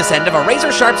the business end of a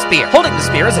razor-sharp spear. Holding the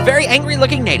spear is a very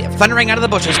angry-looking native. Thundering out of the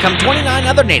bushes come 29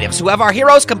 other natives who have our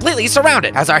heroes completely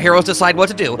surrounded. As our heroes decide what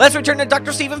to do, let's return to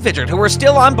Dr. Steve and Fidget, who are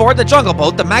still on board the jungle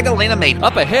boat, the Magdalena Maiden.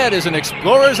 Up ahead is an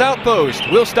explorer's outpost.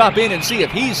 We'll stop in and see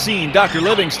if he's seen Dr.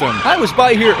 Livingstone. I was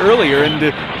by here earlier and...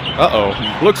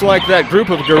 looks like that group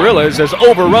of gorillas has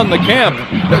overrun the camp.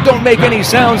 Don't make any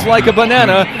sounds like a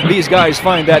banana. These guys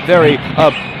find that very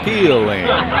appealing.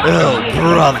 Oh,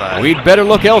 brother. We'd better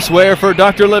look elsewhere for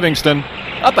Dr. Livingstone.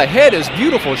 Up ahead is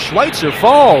beautiful Schweitzer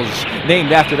Falls,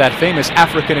 named after that famous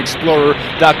African explorer,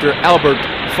 Dr. Albert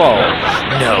Falls.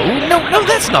 No,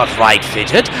 that's not right,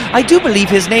 Fidget. I do believe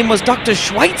his name was Dr.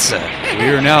 Schweitzer.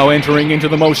 We're now entering into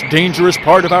the most dangerous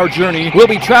part of our journey. We'll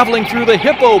be traveling through the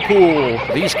hippo pool.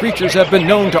 These creatures have been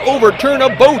known to overturn a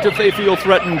boat if they feel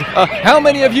threatened. How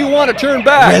many of you want to turn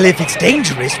back? Well, if it's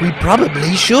dangerous, we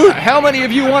probably should. How many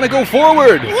of you want to go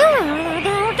forward?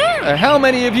 How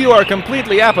many of you are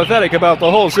completely apathetic about the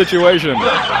whole situation?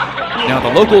 Now, the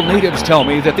local natives tell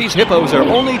me that these hippos are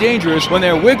only dangerous when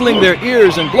they're wiggling their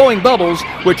ears and blowing bubbles,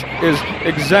 which is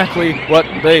exactly what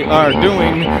they are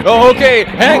doing. Okay,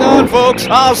 hang on, folks.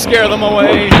 I'll scare them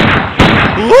away.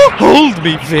 Hold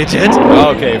me, Fidget.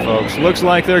 Okay, folks. Looks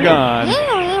like they're gone.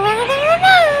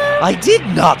 I did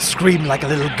not scream like a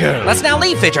little girl. Let's now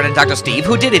leave Fidget and Dr. Steve,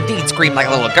 who did indeed scream like a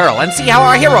little girl, and see how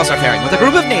our heroes are faring with a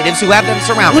group of natives who have them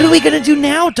surrounded. What are we gonna do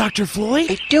now, Dr.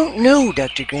 Floyd? I don't know,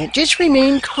 Dr. Grant. Just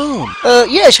remain calm.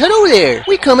 Yes, hello there.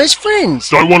 We come as friends.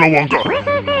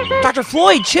 Dr.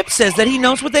 Floyd, Chip says that he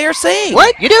knows what they are saying.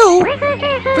 What? You do?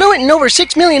 Fluent in over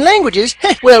 6 million languages?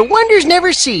 Well, wonders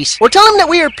never cease. Well, tell him that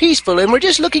we are peaceful and we're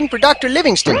just looking for Dr.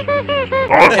 Livingstone.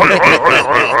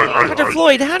 Dr.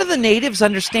 Floyd, how do the natives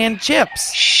understand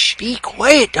Chips? Shh, be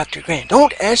quiet, Dr. Grant.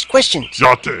 Don't ask questions.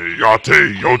 Yate,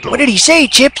 yoda. What did he say,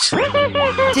 Chips?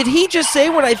 Did he just say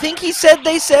what I think he said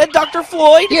they said, Dr.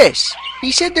 Floyd? Yes.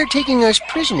 He said they're taking us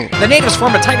prisoners. The natives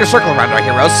form a tighter circle around our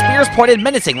heroes, spears pointed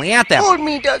menacingly at them. Hold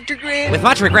me, Dr. Grant. With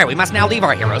much regret, we must now leave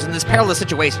our heroes in this perilous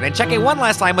situation and check in one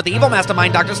last time with the evil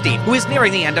mastermind, Dr. Steve, who is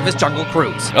nearing the end of his jungle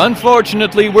cruise.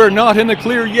 Unfortunately, we're not in the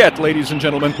clear yet, ladies and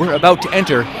gentlemen. We're about to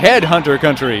enter Headhunter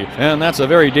country, and that's a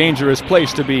very dangerous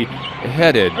place to be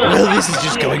headed. Well, this is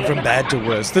just going from bad to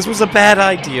worse. This was a bad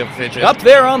idea, Fidget. Up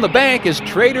there on the bank is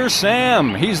Trader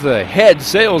Sam. He's the head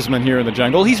salesman here in the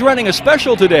jungle. He's running a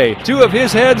special today. 2 of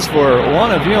his heads for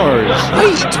 1 of yours.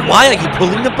 Wait, why are you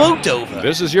pulling the boat over?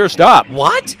 This is your stop.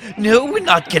 What? No, we're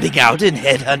not getting out in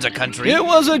Headhunter country. It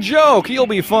was a joke. You'll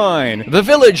be fine. The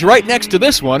village right next to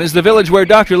this one is the village where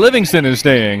Dr. Livingstone is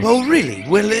staying. Oh, really?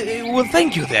 Well,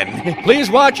 thank you then. Please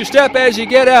watch your step as you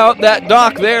get out. That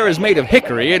dock there is made of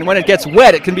hickory, and when it gets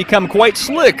wet, it can become quite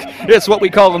slick. It's what we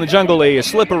call in the jungle a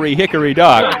slippery hickory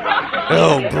dock.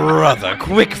 Oh, brother.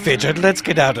 Quick, Fidget. Let's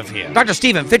get out of here. Dr.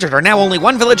 Steve and Fidget are now only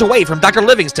 1 village away from Dr.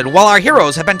 Livingstone, while our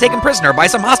heroes have been taken prisoner by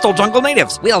some hostile jungle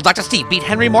natives. Will Dr. Steve beat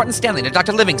Henry Morton Stanley to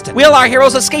Dr. Livingstone? Will our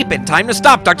heroes escape in time to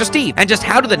stop Dr. Steve? And just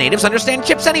how do the natives understand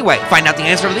Chips anyway? Find out the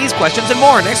answer to these questions and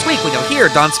more next week when you'll hear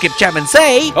Don Skip Chapman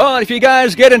say... Oh, and if you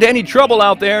guys get into any trouble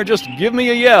out there, just give me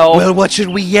a yell. Well, what should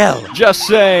we yell? Just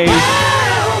say...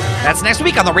 That's next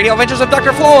week on the Radio Adventures of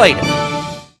Dr. Floyd.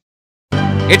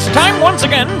 It's time once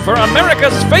again for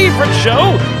America's favorite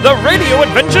show, The Radio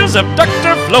Adventures of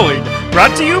Dr. Floyd,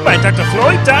 brought to you by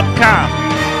drfloyd.com.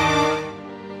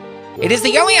 It is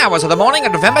the early hours of the morning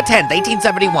of November 10th,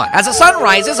 1871. As the sun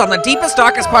rises on the deepest,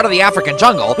 darkest part of the African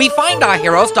jungle, we find our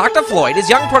heroes, Dr. Floyd, his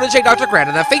young protege Dr. Grant,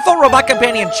 and their faithful robot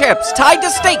companion Chips, tied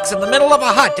to stakes in the middle of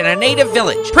a hut in a native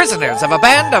village. Prisoners of a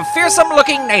band of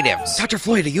fearsome-looking natives. Dr.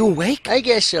 Floyd, are you awake? I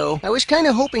guess so. I was kind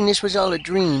of hoping this was all a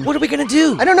dream. What are we gonna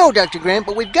do? I don't know, Dr. Grant,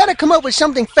 but we've got to come up with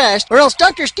something fast, or else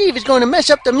Dr. Steve is going to mess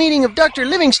up the meeting of Dr.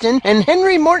 Livingston and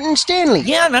Henry Morton Stanley.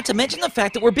 Yeah, not to mention the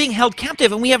fact that we're being held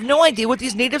captive and we have no idea what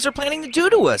these natives are planning to do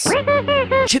to us.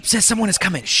 Chip says someone is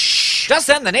coming. Shh. Just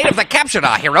then, the native that captured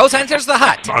our heroes enters the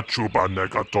hut. Nachuba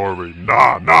negatori,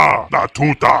 na,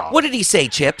 natuta. What did he say,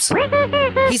 Chips?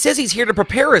 He says he's here to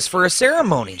prepare us for a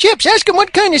ceremony. Chips, ask him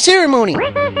what kind of ceremony.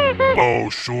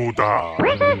 Boshuda.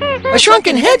 A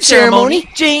shrunken head ceremony?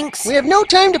 Jinx. We have no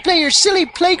time to play your silly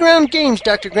playground games,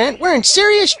 Dr. Grant. We're in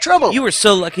serious trouble. You were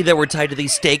so lucky that we're tied to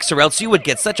these stakes, or else you would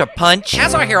get such a punch.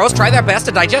 As our heroes try their best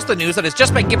to digest the news that has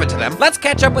just been given to them, let's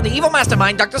catch up with the evil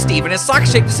mastermind, Dr. Steve, and his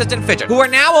sock-shaped assistant Fidget, who are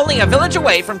now only a village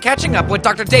away from catching up with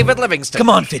Dr. David Livingston. Come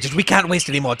on, Fidget, we can't waste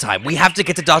any more time. We have to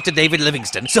get to Dr. David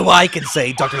Livingston, so I can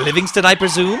say Dr. Livingston, I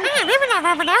presume?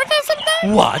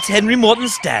 What? Henry Morton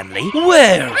Stanley?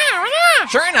 Where?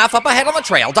 Sure enough, up ahead on the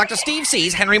trail, Dr. Steve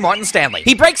sees Henry Morton Stanley.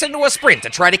 He breaks into a sprint to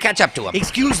try to catch up to him.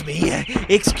 Excuse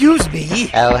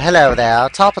me. Oh, hello there.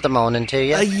 Top of the morning to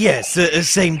you. Yes,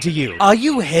 same to you. Are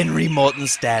you Henry Morton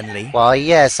Stanley? Why,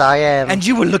 yes, I am. And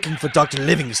you were looking for Dr.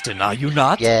 Livingston, are you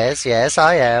not? Yes,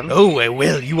 I am. Oh,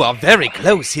 well, you are very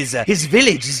close. His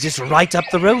village is just right up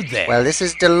the road there. Well, this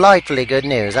is delightfully good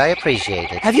news. I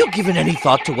appreciate it. Have you given any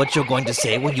thought to what you're going to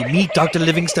say when you meet Dr.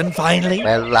 Livingston finally?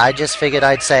 Well, I just figured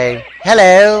I'd say, hello.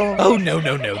 Oh, no,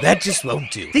 that just won't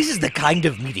do. This is the kind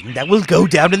of meeting that will go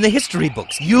down in the history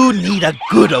books. You need a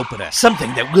good opener,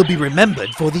 something that will be remembered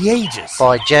for the ages.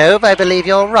 By Jove, I believe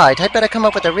you're right. I'd better come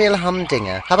up with a real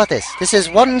humdinger. How about this? This is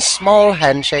one small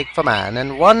handshake for man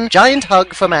and one giant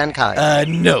hug for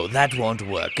mankind. No, that won't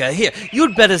work. Here,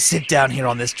 you'd better sit down here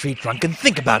on this tree trunk and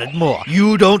think about it more.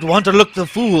 You don't want to look the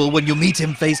fool when you meet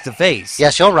him face to face.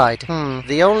 Yes, you're right.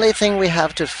 The only thing we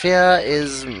have to fear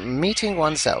is meeting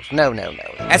oneself. No.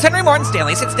 As Henry Morton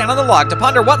Stanley sits down on the log to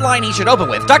ponder what line he should open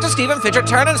with, Dr. Steve and Fidget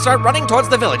turn and start running towards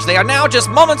the village they are now just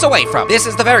moments away from. This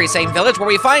is the very same village where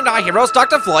we find our heroes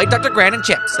Dr. Floyd, Dr. Grant, and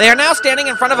Chips. They are now standing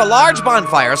in front of a large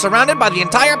bonfire surrounded by the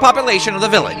entire population of the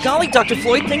village. Golly, Dr.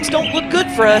 Floyd, things don't look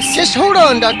good for us. Just hold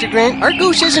on, Dr. Grant. Our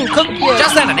goose isn't cooked yet.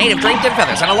 Just then, a native draped in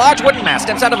feathers and a large wooden mask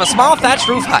steps out of a small thatched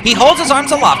roof hut. He holds his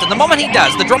arms aloft, and the moment he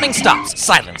does, the drumming stops.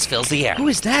 Silence fills the air. Who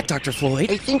is that, Dr. Floyd?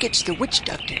 I think it's the witch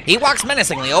doctor. He walks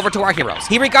menacingly over to our heroes.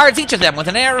 He regards each of them with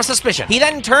an air of suspicion. He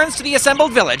then turns to the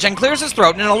assembled village and clears his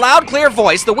throat, and in a loud, clear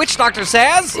voice, the witch doctor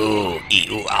says, Ooh,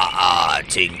 ee, ah,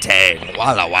 ting, tang,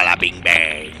 walla, walla, bing,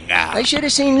 bang. I should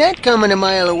have seen that coming a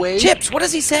mile away. Chips, what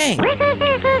is he saying?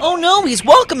 Oh no, he's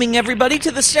welcoming everybody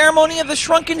to the ceremony of the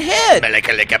shrunken head.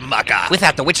 With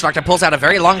that, the witch doctor pulls out a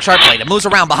very long, sharp blade and moves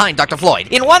around behind Dr. Floyd.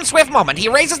 In one swift moment, he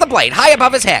raises the blade high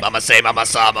above his head. Mama say, mama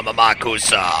sa, mama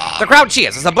makusa. The crowd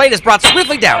cheers as the blade is brought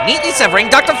swiftly down, neatly severing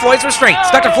Dr. Floyd's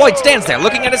restraints. Dr. Floyd stands there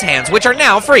looking at his hands, which are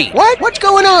now free. What? What's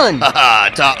going on? Well,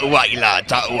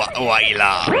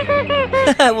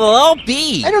 I'll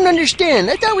be. I don't understand.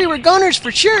 I thought we were goners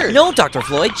for sure. No, Dr.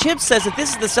 Floyd. Chip says that this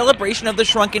is the celebration of the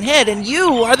shrunken head, and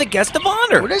you are the guest of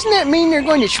honor. Well, doesn't that mean they're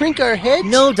going to shrink our heads?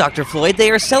 No, Dr. Floyd. They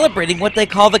are celebrating what they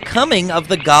call the coming of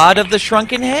the god of the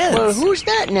shrunken heads. Well, who's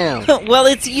that now? Well,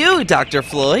 it's you, Dr.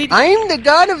 Floyd. I'm the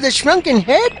god of the shrunken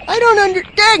head? I don't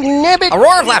A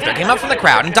roar of laughter came up from the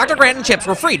crowd, and Dr. Grant and Chips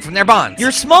were freed from their bonds.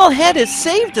 Your small head has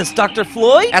saved us, Dr.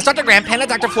 Floyd. As Dr. Grant patted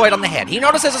Dr. Floyd on the head, he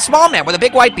notices a small man with a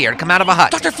big white beard come out of a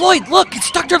hut. Dr. Floyd, look, it's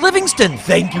Dr. Livingston.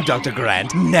 Thank you, Dr.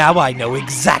 Grant. Now I know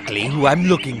exactly who I'm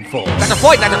looking for. Dr.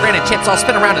 Floyd, Dr. Grant, and Chips all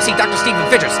spin around to see Dr. Steve and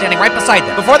Fidget standing right beside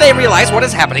them. Before they realize what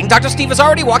is happening, Dr. Steve is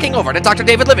already walking over to Dr.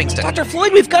 David Livingston. Dr.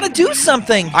 Floyd, we've got to do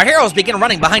something. Our heroes begin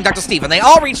running behind Dr. Steve, and they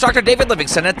all reach Dr. David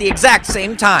Livingston at the exact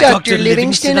same time. Dr.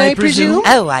 Livingston, I presume?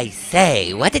 Oh, I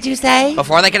say. What did you say?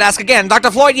 Before they could ask again,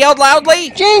 Dr. Floyd yelled loudly,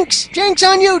 Jinx! Jinx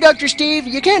on you, Dr. Steve.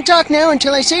 You can't talk now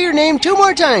until I say your name 2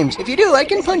 more times. If you do, I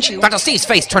can punch you. Dr. Steve's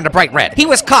face turned a bright red. He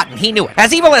was caught, and he knew it.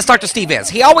 As evil as Dr. Steve is,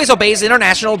 he always obeys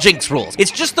international Jinx rules.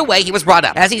 It's just the way he was brought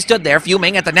up. As he stood there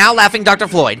fuming at the now laughing Dr.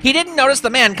 Floyd, he didn't notice the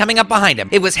man coming up behind him.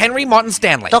 It was Henry Morton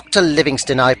Stanley. Dr.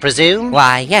 Livingston, I presume?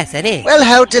 Why, yes, it is. Well,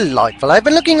 how delightful. I've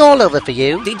been looking all over for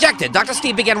you. Dejected, Dr.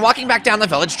 Steve began walking back down the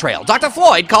village trail. Dr.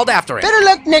 Floyd called after him. Better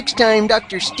luck next time,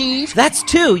 Dr. Steve. That's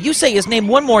 2. You say his name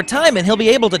one more time and he'll be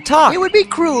able to talk. It would be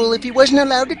cruel if he wasn't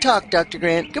allowed to talk, Dr.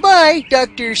 Grant. Goodbye,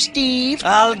 Dr. Steve.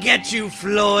 I'll get you,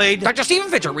 Floyd. Dr. Steve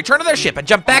and Fidget return to their ship and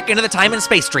jump back into the time and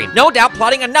space stream, no doubt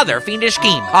plotting another fiendish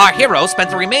scheme. Our heroes spent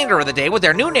the remainder of the day day with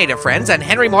their new native friends and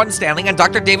Henry Morton Stanley and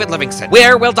Dr. David Livingston.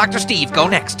 Where will Dr. Steve go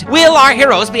next? Will our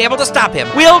heroes be able to stop him?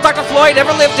 Will Dr. Floyd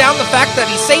ever live down the fact that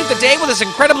he saved the day with his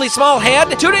incredibly small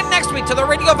head? Tune in next week to the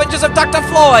Radio Adventures of Dr.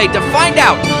 Floyd to find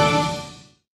out.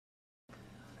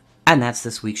 And that's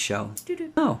this week's show.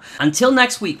 Oh. Until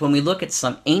next week, when we look at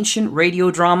some ancient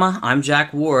radio drama, I'm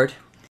Jack Ward.